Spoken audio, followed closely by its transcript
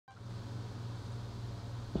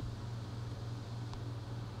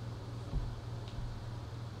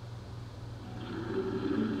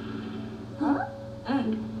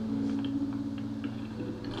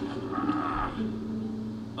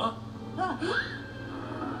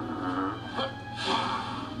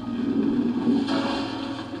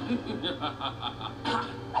Hi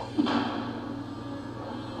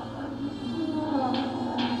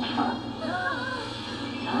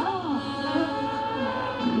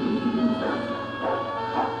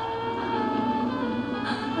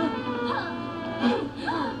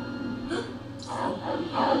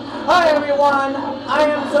everyone, I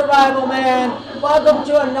am Survivalman. Welcome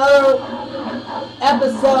to another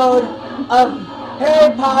episode of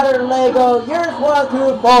Harry Potter Lego Years 1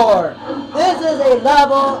 through 4. This is a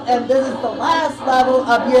level, and this is the last level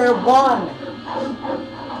of Year 1.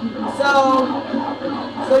 So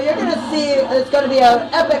you're going to see it's going to be an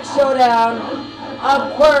epic showdown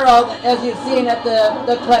of Quirrell, as you've seen at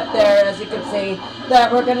the clip there, as you can see,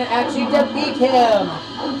 that we're going to actually defeat him.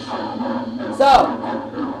 So,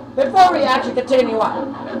 before we actually continue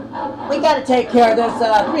on, we gotta take care of this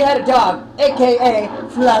three-headed dog, aka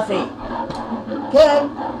Fluffy. Okay?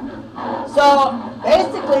 So,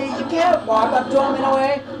 basically, you can't walk up to him in a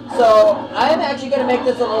way. So, I'm actually gonna make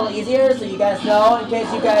this a little easier so you guys know, in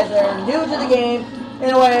case you guys are new to the game,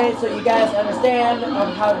 in a way, so you guys understand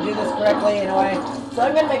how to do this correctly, in a way. So,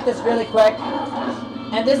 I'm gonna make this really quick.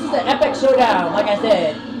 And this is an epic showdown, like I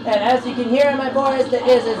said. And as you can hear in my voice,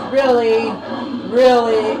 this is really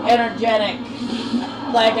energetic.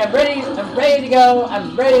 Like I'm ready to go.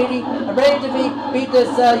 I'm ready to beat this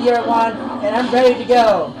Year 1, and I'm ready to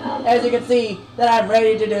go. As you can see, that I'm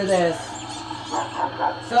ready to do this.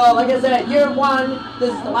 So, like I said, Year 1.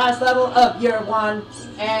 This is the last level of Year 1,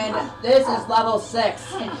 and this is level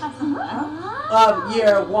 6 of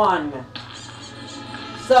Year 1.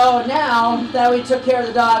 So now that we took care of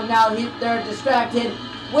the dog, now they're distracted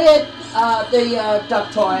with the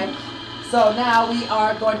duck toy. So now we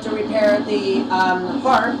are going to repair the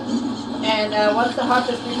harp, and once the harp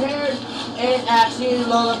is repaired, it actually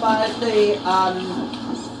lullifies the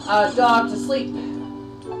dog to sleep.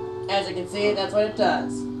 As you can see, that's what it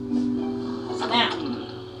does.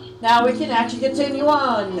 Now we can actually continue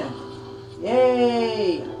on.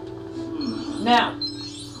 Yay! Now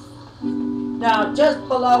just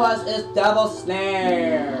below us is Devil's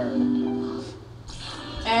Snare.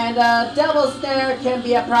 And Devil's Snare can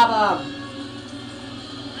be a problem.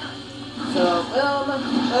 So,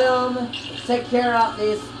 boom, take care of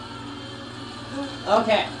these.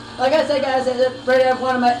 Okay, like I said, guys, it's right at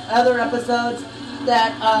one of my other episodes,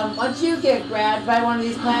 that once you get grabbed by one of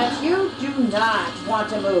these plants, you do not want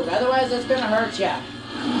to move. Otherwise, it's going to hurt you.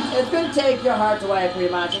 It's going to take your heart away, pretty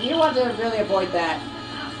much, and you want to really avoid that.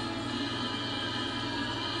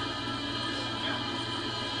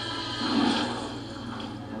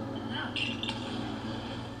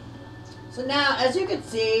 So now, as you can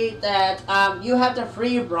see, that you have to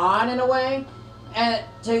free Ron in a way, and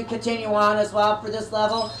to continue on as well for this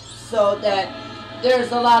level, so that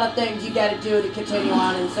there's a lot of things you got to do to continue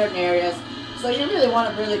on in certain areas. So you really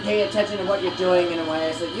want to really pay attention to what you're doing in a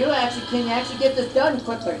way, so you can actually get this done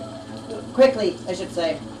quickly, I should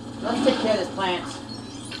say. Let's take care of this plant.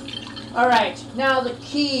 All right, now the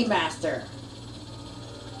Key Master.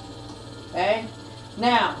 Okay.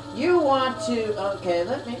 Now, you want to, let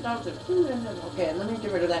me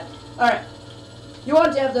get rid of that. Alright, you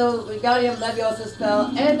want to have the Wingardium Leviosa spell,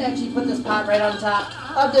 and actually put this pot right on top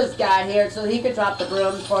of this guy here, so he can drop the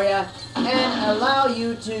broom for you, and allow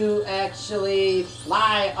you to actually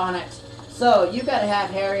fly on it. So, you gotta have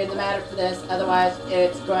Harry in the matter for this, otherwise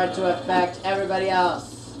it's going to affect everybody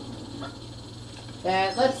else.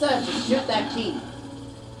 And let's just shoot that key.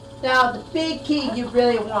 Now, the big key you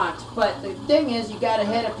really want, but the thing is, you gotta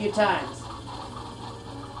hit a few times.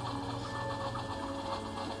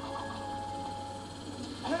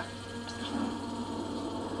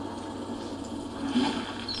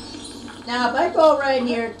 Now, if I go right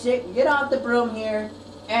here, get off the broom here,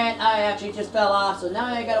 and I actually just fell off, so now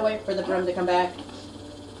I gotta wait for the broom to come back.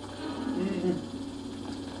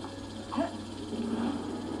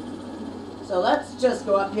 So let's just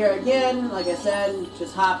go up here again, like I said,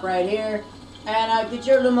 just hop right here, and get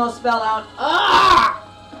your Lumos spell out. Ah!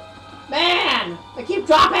 Man! I keep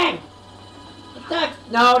dropping!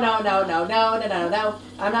 No. I'm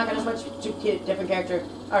not gonna switch to a different character.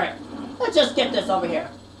 Alright, let's just get this over here.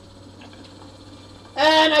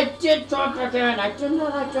 And I did drop again! I do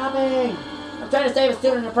not like dropping! I'm trying to save a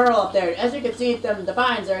Student of Pearl up there. As you can see, the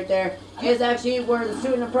vines right there is actually where the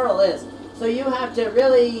Student of Pearl is. So you have to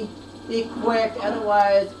really be quick,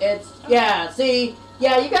 otherwise it's, you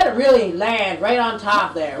gotta really land right on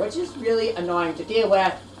top there, which is really annoying to deal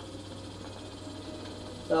with.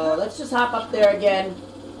 So let's just hop up there again.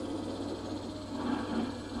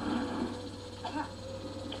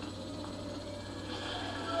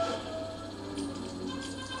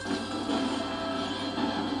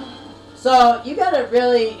 So you gotta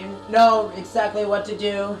really know exactly what to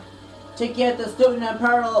do to get the student and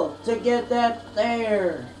pearl, to get that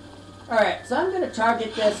there. Alright, so I'm going to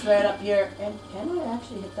target this right up here. And can I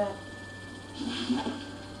actually hit that?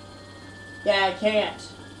 Yeah, I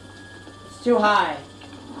can't. It's too high.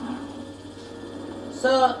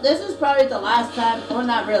 So this is probably the last time, well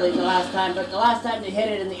not really the last time, but the last time to hit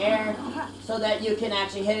it in the air so that you can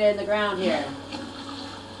actually hit it in the ground here.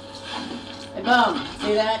 And boom,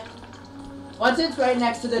 see that? Once it's right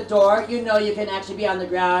next to the door, you know you can actually be on the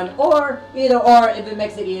ground, or either or if it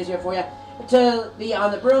makes it easier for you, to be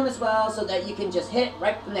on the broom as well so that you can just hit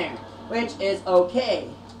right from there, which is okay.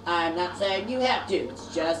 I'm not saying you have to, it's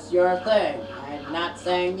just your thing. I'm not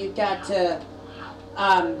saying you got to,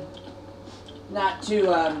 not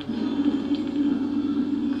to,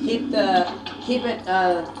 keep it,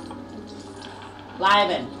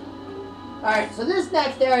 liven. Alright, so this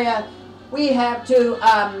next area, we have to,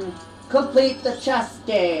 complete the chess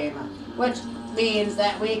game, which means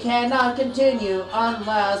that we cannot continue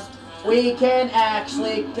unless we can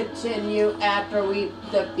actually continue after we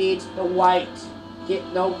defeat the white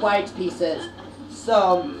pieces.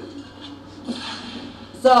 So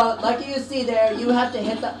like you see there, you have to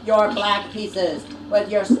hit your black pieces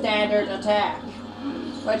with your standard attack,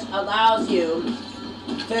 which allows you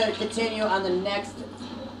to continue on the next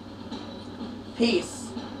piece.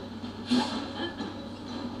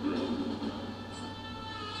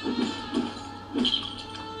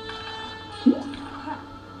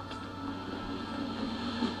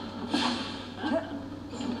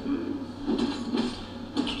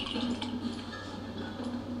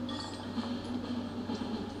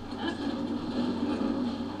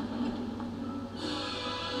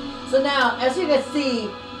 So now, as you can see,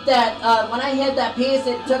 that when I hit that piece,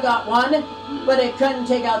 it took out one, but it couldn't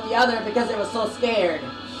take out the other because it was so scared.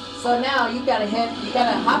 So now you gotta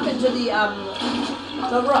hop into the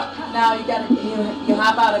rook. Now you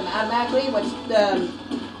hop out automatically, which the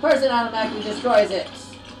person automatically destroys it.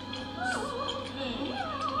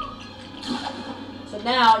 So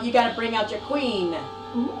now you gotta bring out your queen,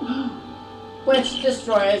 which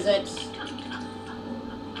destroys it.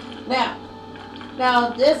 Now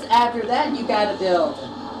this, after that, you gotta build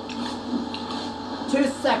two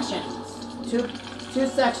sections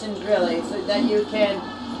really, so that you can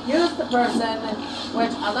use the person,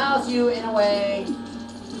 which allows you in a way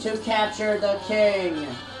to capture the king.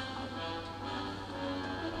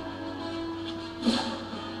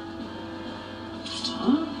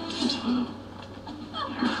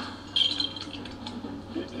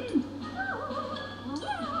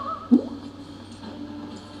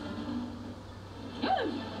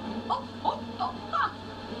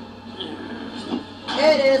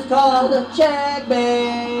 It is called a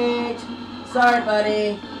checkmate. Sorry,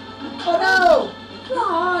 buddy. Oh no! Come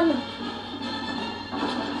on!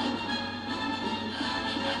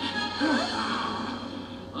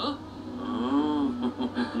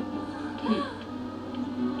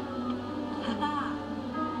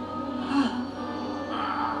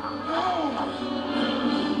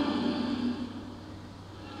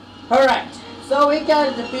 Alright, so we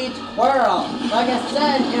gotta defeat Quirrell. Like I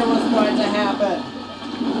said, it was going to happen.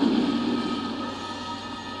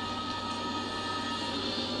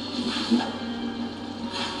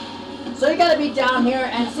 So you gotta be down here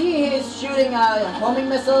and see he's shooting homing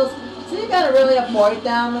missiles. So you gotta really avoid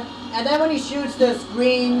them. And then when he shoots this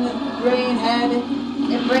green head,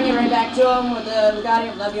 and bring it right back to him with the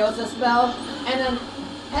Wingardium Leviosa spell. And then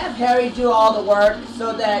have Harry do all the work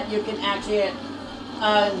so that you can actually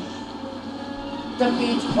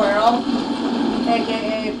defeat Quirrell,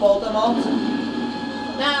 aka Voldemort.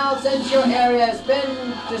 Now, since your area has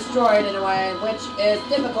been destroyed in a way, which is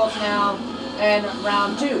difficult now in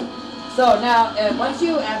round 2. So now, once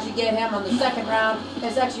you actually get him on the second round,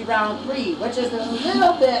 it's actually round 3, which is a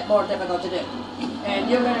little bit more difficult to do.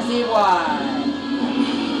 And you're going to see why.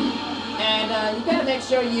 And you got to make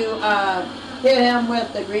sure you hit him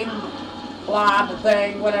with the green blob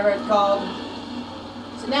thing, whatever it's called.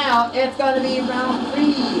 So now, it's going to be round 3.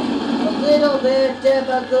 A little bit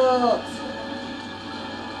difficult.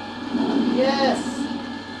 Yes,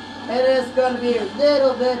 it is going to be a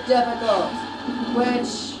little bit difficult,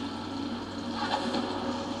 which,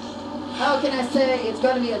 how can I say, it's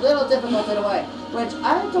going to be a little difficult in a way, which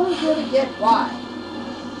I don't really get why.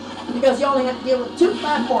 Because you only have to deal with 2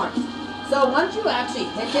 platforms. So once you actually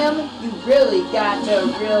hit him, you really got to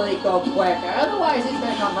really go quicker. Otherwise, he's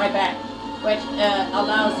going to come right back, which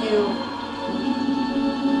allows you.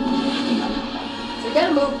 So you got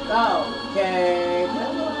to move. Okay.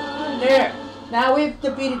 There. Now we've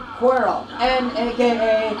defeated Quirrell, and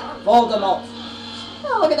aka Voldemort.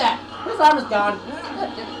 Oh, look at that. His arm is gone.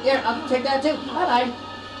 Here, I'll take that too. Bye-bye.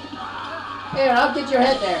 Here, I'll get your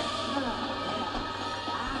head there.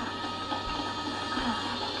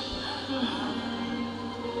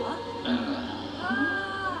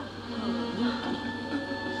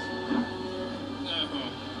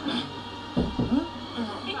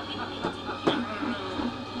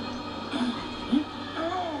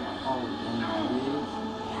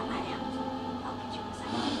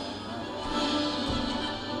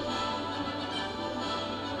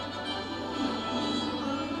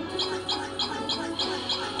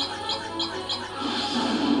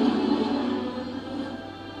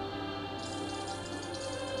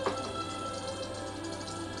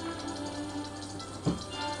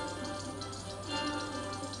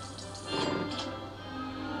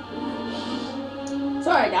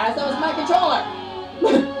 Sorry guys, that was my controller.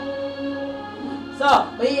 So,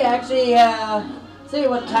 we actually, see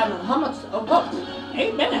what time, how much, oh,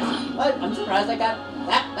 8 minutes. But I'm surprised I got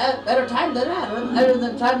that better time than that, better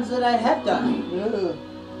than times that I have done.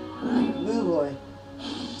 Ooh boy.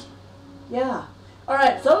 Yeah.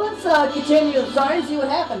 Alright, so let's continue the story and see what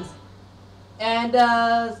happens. And,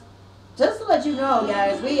 just to let you know,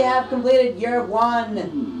 guys, we have completed year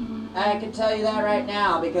 1. I can tell you that right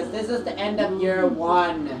now, because this is the end of year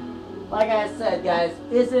 1. Like I said, guys,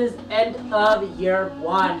 this is end of year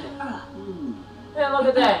 1. And look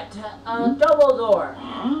at that. Dumbledore.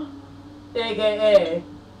 A.K.A.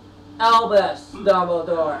 Albus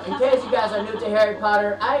Dumbledore. In case you guys are new to Harry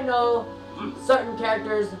Potter, I know certain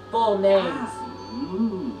characters' full names.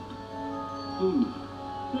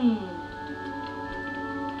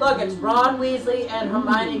 Look, it's Ron Weasley and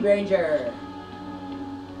Hermione Granger.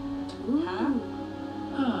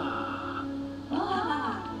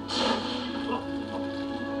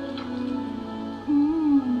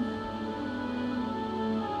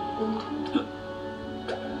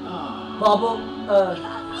 Bubble,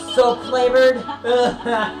 soap flavored.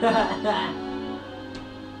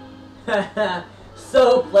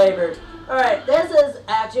 Soap flavored. Alright, this is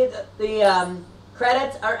actually the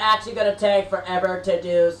credits are actually going to take forever to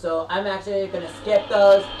do, so I'm actually going to skip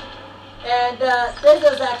those. And this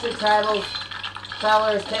is actually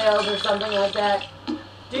Traveler's Tales or something like that.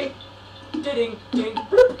 Ding, ding, ding,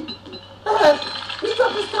 bloop. He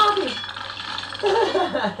dropped his coffee.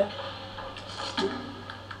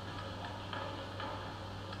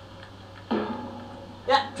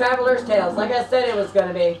 Yeah, Traveler's Tales, like I said it was going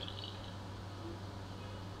to be.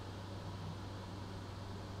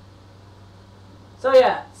 So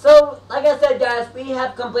yeah, so like I said guys, we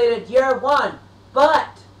have completed year 1, but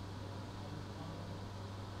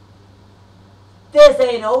this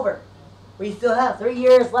ain't over. We still have 3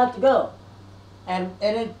 years left to go. And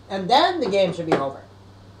then the game should be over.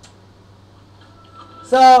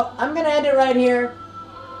 So, I'm going to end it right here.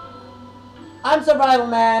 I'm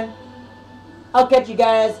Survivalman. I'll catch you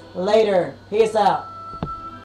guys later. Peace out.